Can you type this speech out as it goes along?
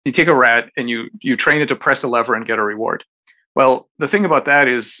You take a rat and you train it to press a lever and get a reward. Well, the thing about that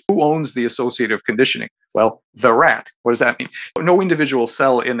is, who owns the associative conditioning? Well, the rat. What does that mean? No individual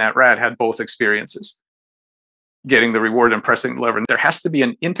cell in that rat had both experiences, getting the reward and pressing the lever. There has to be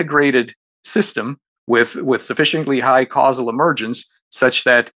an integrated system with sufficiently high causal emergence such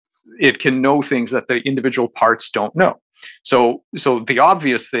that it can know things that the individual parts don't know. So the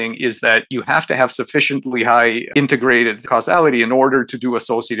obvious thing is that you have to have sufficiently high integrated causality in order to do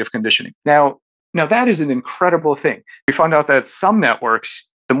associative conditioning. Now that is an incredible thing. We found out that some networks,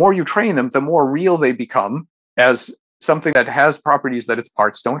 the more you train them, the more real they become as something that has properties that its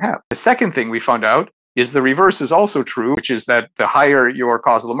parts don't have. The second thing we found out is the reverse is also true, which is that the higher your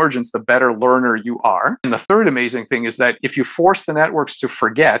causal emergence, the better learner you are. And the third amazing thing is that if you force the networks to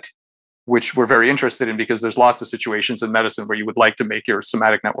forget, which we're very interested in because there's lots of situations in medicine where you would like to make your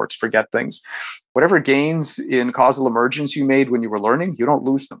somatic networks forget things, whatever gains in causal emergence you made when you were learning, you don't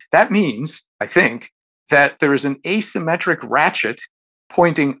lose them. That means, I think, that there is an asymmetric ratchet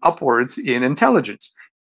pointing upwards in intelligence.